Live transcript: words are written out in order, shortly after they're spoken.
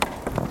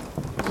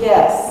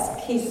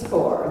Yes, Peace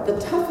Corps, the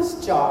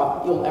toughest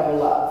job you'll ever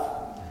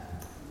love.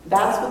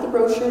 That's what the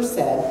brochure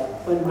said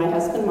when my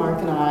husband Mark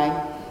and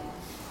I,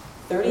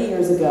 30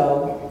 years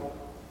ago,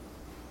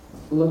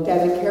 looked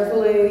at it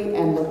carefully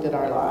and looked at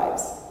our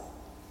lives.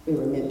 We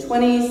were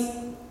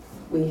mid-20s,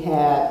 we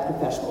had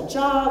professional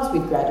jobs,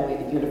 we'd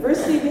graduated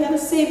university, we had a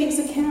savings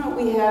account,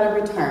 we had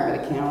a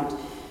retirement account,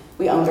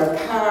 we owned our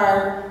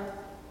car,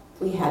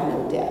 we had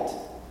no debt.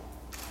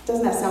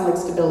 Doesn't that sound like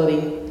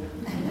stability?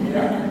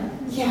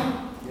 Yeah.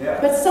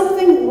 But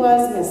something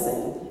was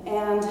missing,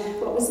 and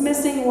what was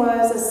missing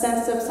was a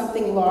sense of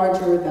something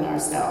larger than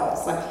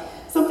ourselves, like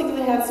something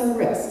that had some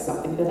risk,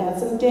 something that had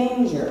some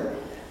danger,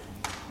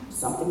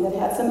 something that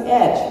had some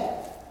edge.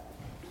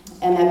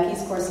 And that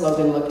Peace Corps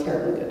slogan looked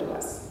terribly good to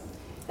us.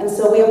 And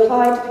so we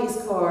applied to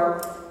Peace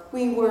Corps,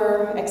 we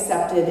were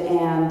accepted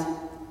and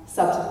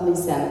subsequently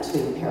sent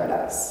to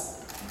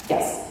Paradise.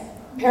 Yes,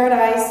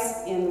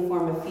 Paradise in the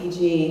form of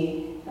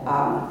Fiji.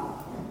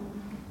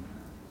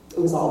 It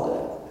was all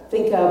good.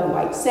 Think of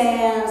white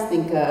sands,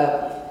 think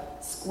of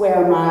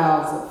square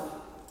miles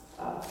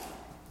of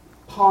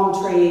palm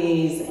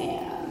trees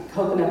and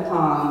coconut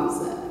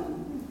palms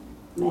and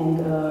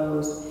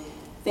mangoes.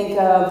 Think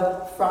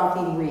of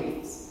frothy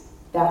reefs.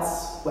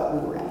 That's what we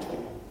were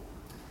entering.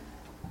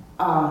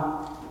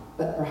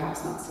 But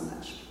perhaps not so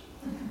much.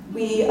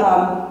 We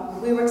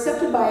were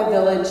accepted by a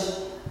village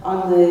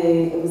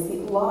it was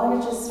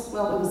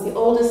the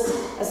oldest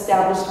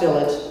established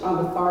village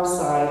on the far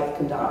side of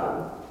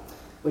Kundadu,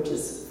 which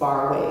is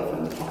far away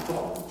from the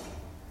capital.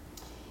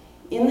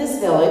 In this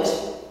village,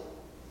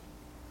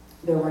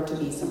 there were to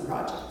be some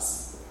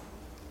projects.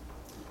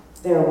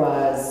 There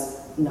was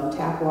no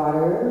tap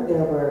water,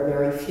 there were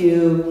very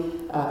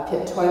few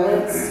pit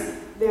toilets,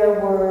 there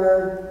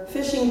were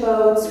fishing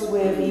boats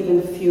with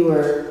even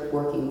fewer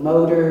working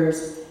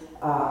motors,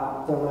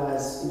 there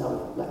was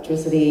no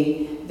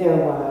electricity, there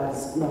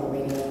was no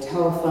radio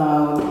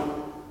telephone,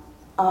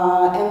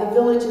 and the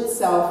village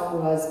itself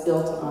was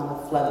built on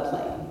a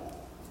floodplain,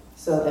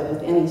 so that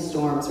with any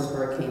storms or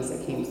hurricanes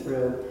that came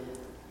through,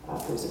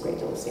 there was a great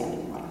deal of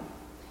standing water.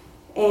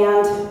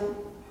 And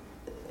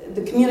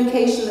the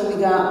communication that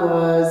we got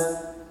was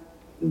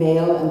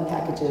mail and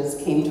packages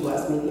came to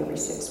us maybe every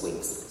 6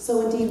 weeks.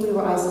 So indeed, we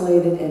were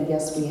isolated, and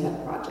yes, we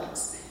had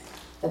projects.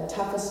 The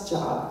toughest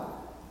job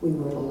we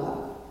were to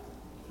love.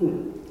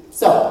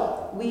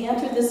 So we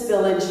entered this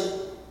village,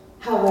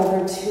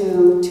 however,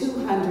 to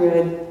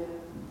 200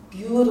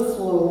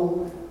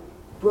 beautiful,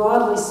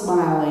 broadly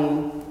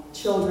smiling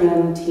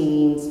children,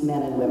 teens,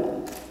 men, and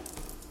women.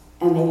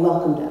 And they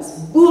welcomed us.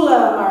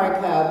 Bula,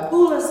 Marika,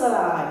 Bula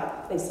Sarai,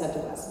 they said to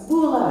us.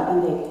 Bula,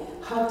 and they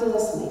hugged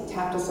us, and they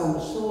tapped us on the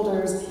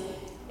shoulders.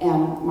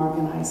 And Mark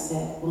and I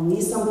said, well,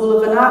 Nisam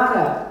Bula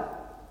Vanaka,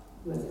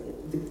 was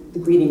the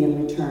greeting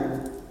in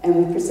return. And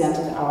we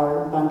presented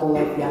our bundle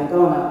of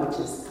Yangona, which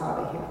is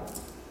kava here.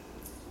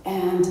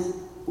 And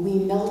we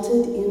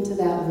melted into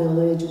that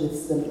village with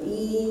some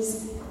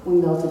ease. We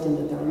melted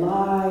into their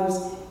lives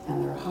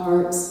and their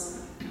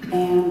hearts.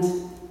 And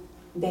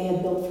they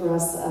had built for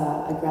us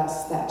a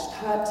grass-thatched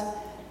hut,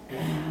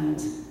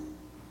 and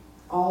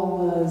all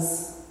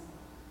was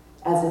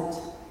as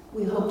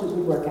we hoped it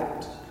would work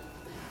out.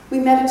 We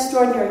met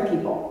extraordinary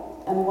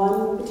people, and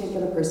one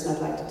particular person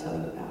I'd like to tell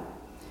you about.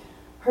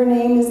 Her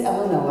name is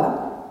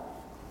Eleanor,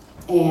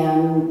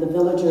 and the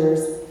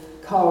villagers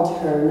called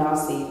her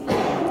Nasi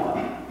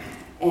Eleanor,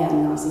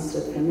 and Nasi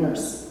stood for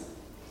nurse.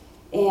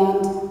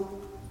 And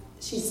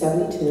she's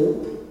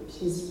 72.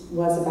 She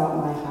was about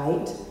my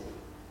height.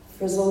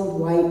 Frizzled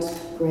white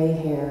gray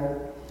hair,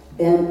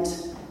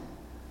 bent,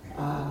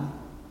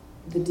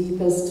 the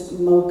deepest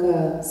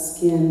mocha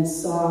skin,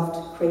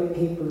 soft, crepe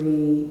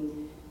papery,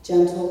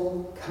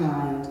 gentle,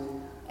 kind,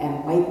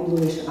 and white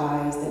bluish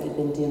eyes that had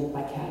been dimmed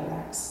by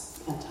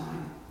cataracts and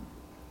time.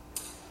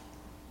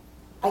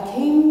 I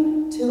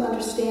came to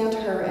understand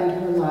her and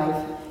her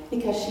life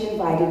because she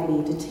invited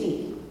me to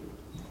tea.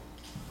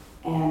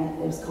 And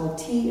it was called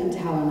Tea in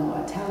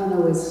Talanoa.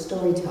 Talanoa is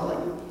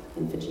storytelling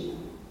in Fijian.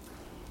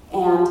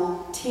 And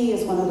tea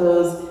is one of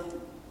those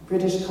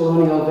British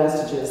colonial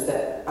vestiges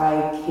that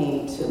I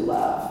came to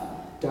love.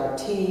 Dark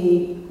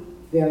tea,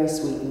 very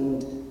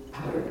sweetened,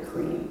 powdered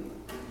cream.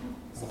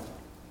 So,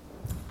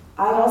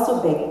 I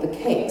also baked the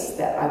cakes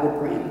that I would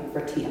bring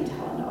for tea in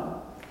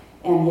Talanoa.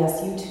 And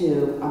yes, you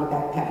too, on a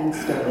backpacking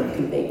stove,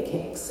 can bake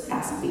cakes.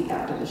 Ask me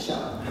after the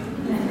show.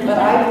 But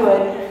I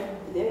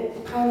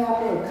would,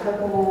 pineapple or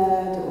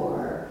coconut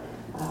or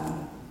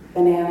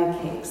banana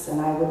cakes,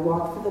 and I would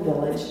walk through the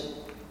village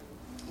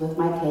with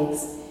my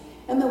cakes,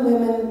 and the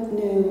women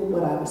knew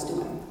what I was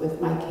doing with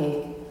my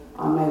cake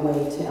on my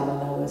way to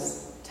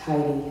Eleanor's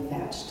tidy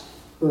thatched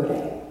hure.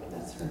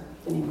 That's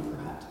the name of her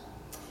hut.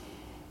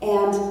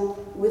 And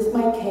with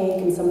my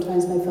cake and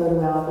sometimes my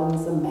photo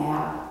albums, a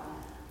map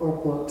or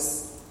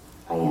books,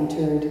 I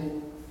entered,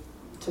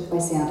 took my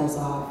sandals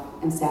off,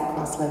 and sat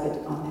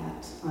cross-legged on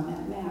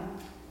that map.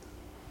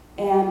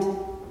 And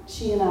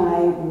she and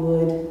I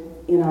would,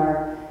 in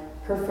her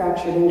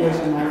fractured English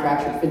and my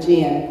fractured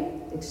Fijian,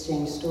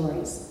 exchange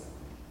stories.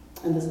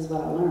 And this is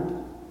what I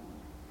learned.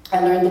 I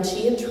learned that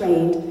she had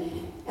trained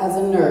as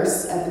a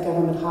nurse at the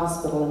government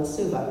hospital in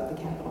Suva,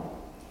 the capital.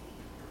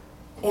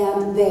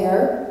 And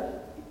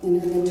there, in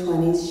her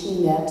mid-20s,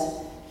 she met,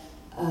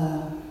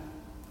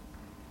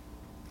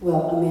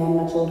 a man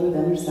much older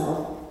than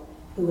herself,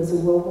 who was a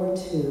World War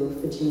II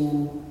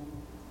Fijian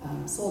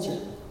soldier.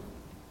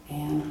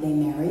 And they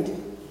married,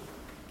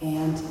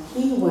 and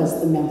he was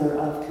the member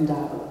of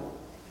Kundava.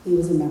 He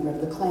was a member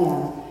of the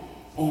clan,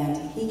 and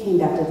he came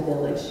back to the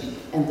village,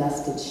 and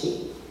thus did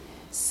she.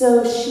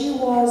 So she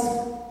was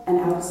an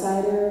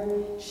outsider.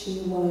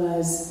 She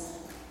was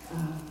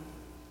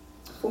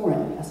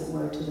foreign, as it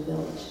were, to the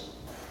village.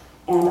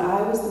 And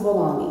I was the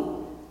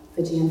Walangi,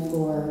 Fijian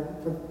for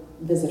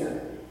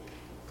visitor,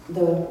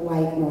 the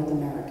white North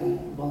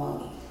American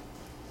Walangi.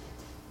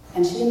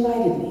 And she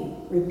invited me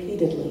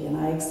repeatedly, and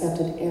I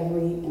accepted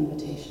every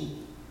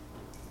invitation.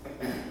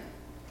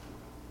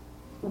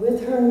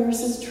 With her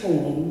nurse's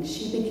training,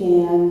 she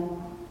began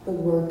the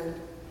work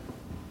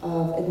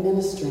of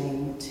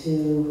administering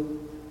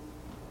to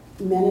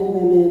men and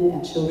women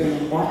and children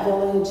in that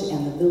village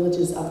and the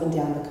villages up and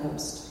down the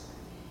coast.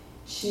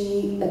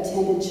 She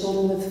attended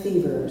children with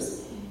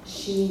fevers.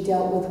 She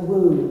dealt with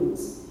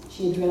wounds.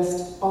 She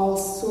addressed all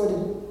sorts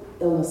of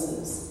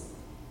illnesses.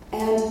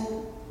 And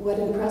what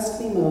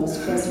impressed me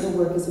most was her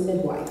work as a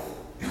midwife.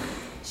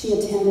 She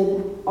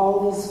attended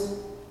all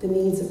the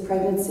needs of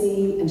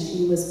pregnancy, and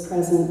she was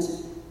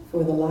present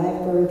for the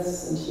live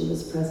births, and she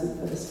was present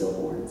for the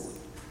stillborns.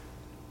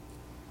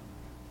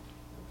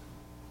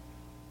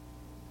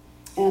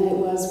 And it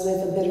was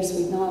with a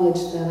bittersweet knowledge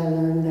that I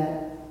learned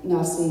that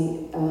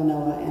Nasi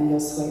Elanoa and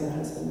Yosue, her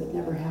husband, would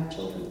never have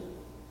children.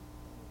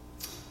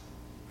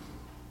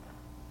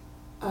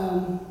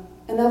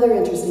 Another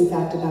interesting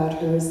fact about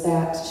her is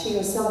that she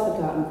herself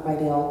had gotten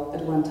quite ill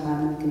at one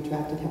time and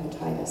contracted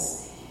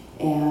hepatitis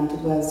and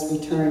was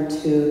returned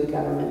to the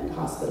government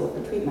hospital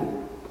for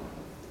treatment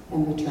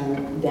and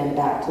returned then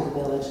back to the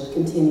village and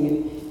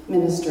continued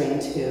ministering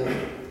to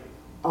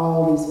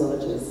all these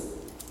villages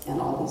and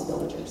all these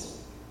villagers.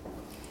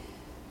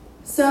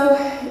 So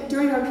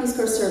during our Peace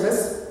Corps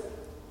service,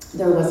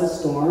 there was a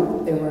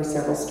storm. There were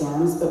several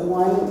storms, but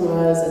one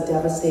was a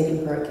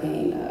devastating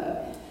hurricane,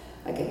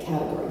 like a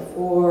Category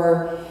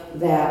 4,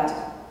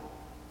 that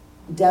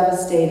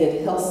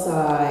devastated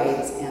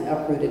hillsides and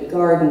uprooted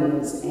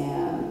gardens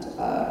and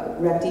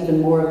wrecked even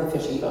more of the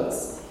fishing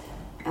boats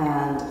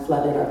and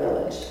flooded our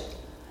village.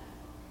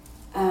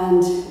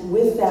 And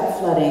with that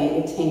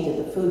flooding, it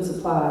tainted the food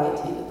supply, it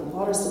tainted the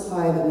water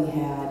supply that we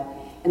had,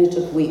 and it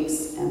took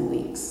weeks and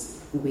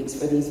weeks and weeks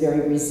for these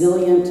very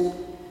resilient,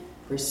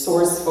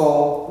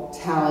 resourceful,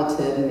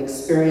 talented, and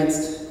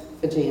experienced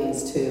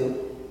Fijians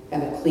to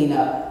kind of clean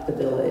up the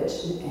village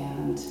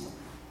and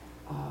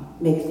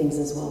make things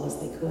as well as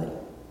they could.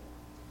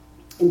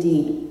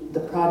 Indeed,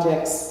 the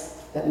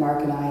projects that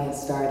Mark and I had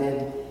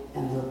started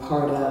and were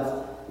part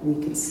of,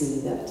 we could see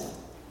that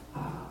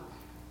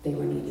they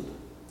were needed.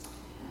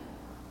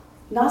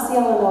 Nasi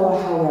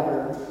Elanoa,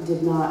 however,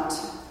 did not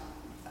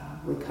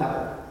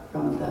recover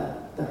from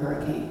the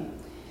hurricane.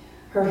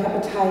 Her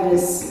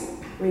hepatitis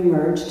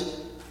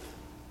reemerged,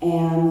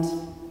 and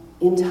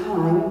in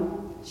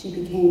time, she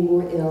became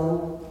more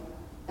ill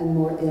and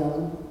more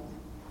ill.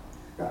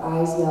 Her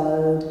eyes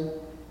yellowed,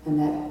 and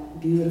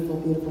that beautiful,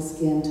 beautiful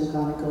skin took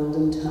on a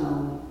golden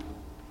tone,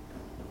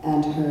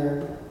 and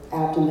her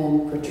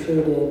abdomen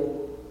protruded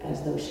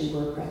as though she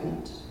were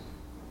pregnant.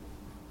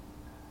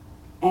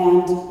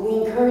 And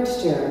we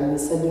encouraged her, and we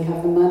said, we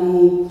have the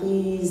money,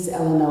 please,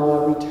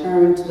 Elanoa,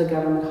 return to the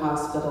government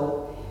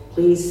hospital,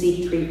 please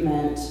seek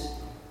treatment,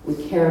 we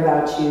care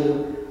about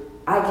you.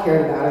 I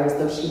cared about her as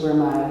though she were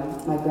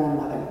my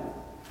grandmother.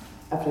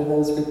 After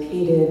those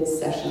repeated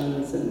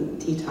sessions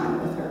and tea time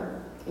with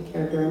her, I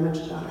cared very much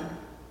about her.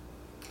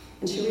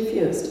 And she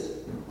refused.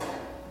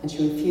 And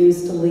she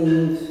refused to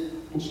leave,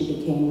 and she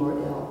became more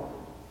ill.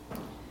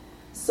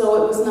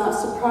 So it was not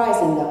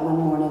surprising that one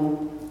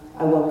morning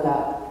I woke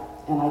up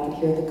and I could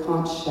hear the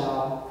conch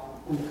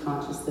shell, and the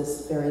conch is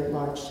this very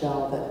large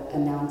shell that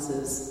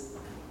announces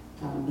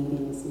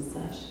meetings and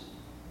such.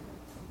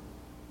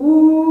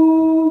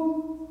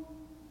 Woo!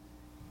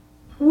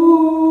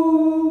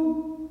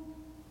 Woo!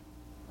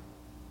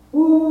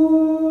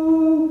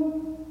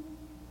 Woo!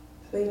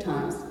 3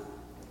 times.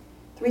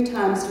 3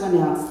 times to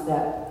announce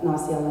that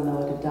Nasi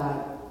Elanoa had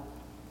died.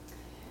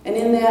 And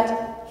in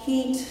that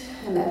heat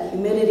and that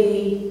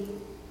humidity,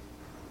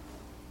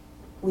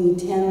 we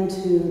tend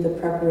to the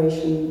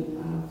preparation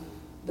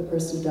of the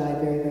person who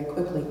died very, very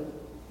quickly.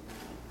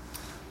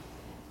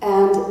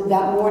 And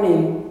that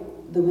morning,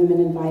 the women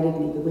invited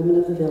me, the women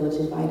of the village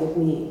invited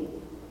me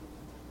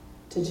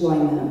to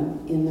join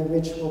them in the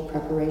ritual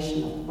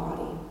preparation of the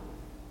body.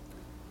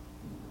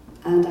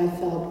 And I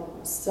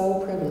felt so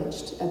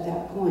privileged at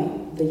that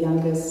point, the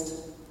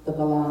youngest, the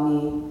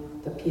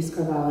Walangi, the Peace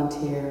Corps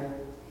volunteer,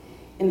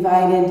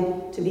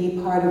 invited to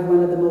be part of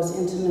one of the most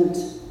intimate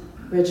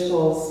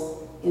rituals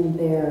in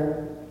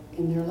their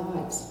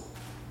lives.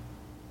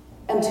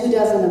 And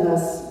 24 of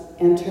us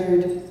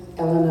entered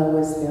Eleanor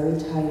was very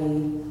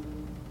tidy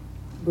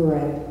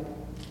beret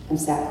and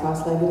sat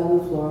cross-legged on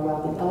the floor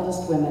while the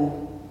eldest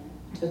women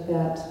took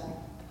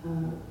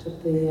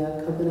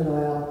the coconut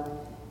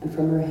oil and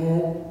from her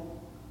head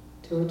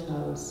to her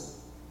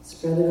toes,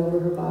 spread it over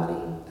her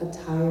body, a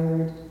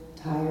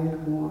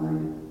tired,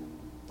 worn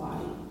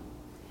body.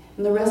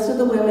 And the rest of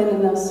the women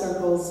in those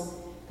circles,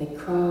 they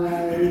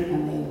cried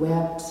and they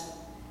wept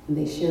and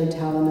they shared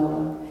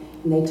Talanoa.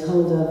 And they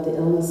told of the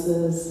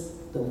illnesses,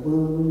 the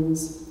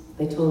wounds,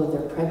 they told of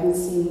their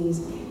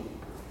pregnancies,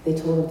 they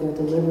told of their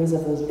deliveries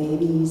of those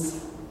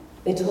babies,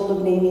 they told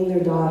of naming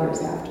their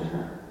daughters after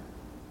her.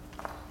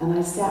 And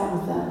I sat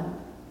with them,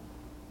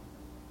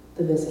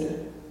 the visitor,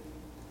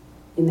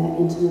 in that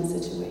intimate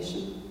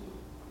situation,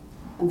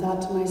 and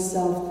thought to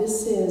myself,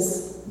 this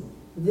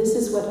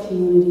is what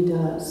community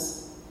does.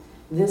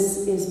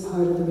 This is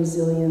part of the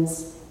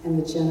resilience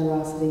and the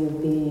generosity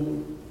of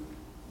being.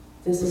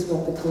 This is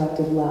what the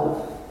collective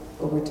love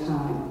over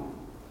time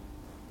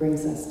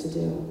brings us to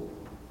do.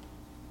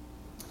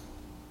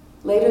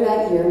 Later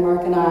that year,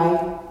 Mark and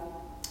I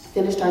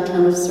finished our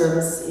term of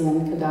service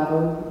in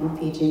Kadavu in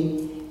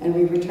Fiji, and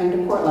we returned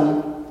to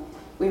Portland.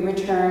 We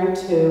returned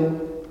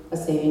to a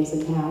savings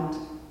account,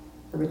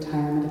 a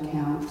retirement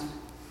account.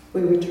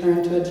 We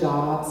returned to a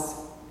jobs.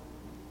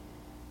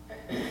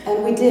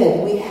 And we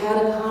did. We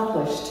had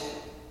accomplished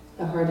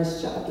the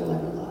hardest job you'll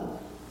ever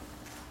love.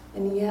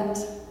 And yet,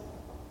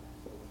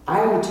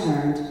 I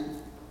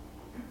returned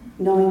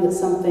knowing that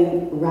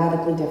something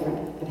radically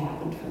different had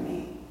happened for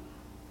me.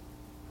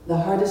 The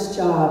hardest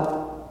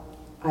job,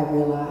 I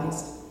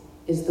realized,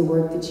 is the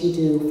work that you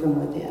do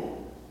from within.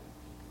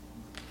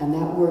 And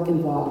that work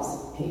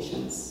involves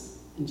patience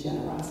and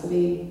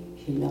generosity,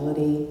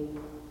 humility,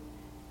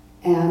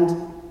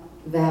 and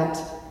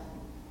that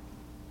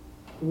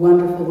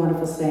wonderful,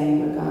 wonderful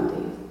saying of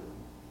Gandhi,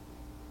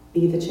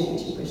 be the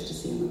change you wish to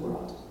see in the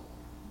world.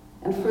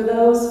 And for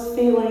those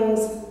feelings,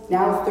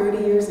 now 30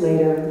 years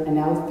later, and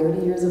now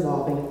 30 years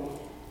evolving,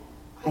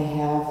 I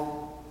have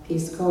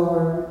Peace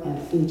Corps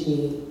and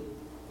Fiji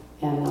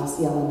and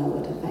Wasi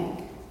Alanoa to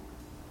thank.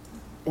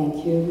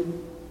 Thank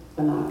you,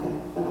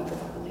 Vanaka.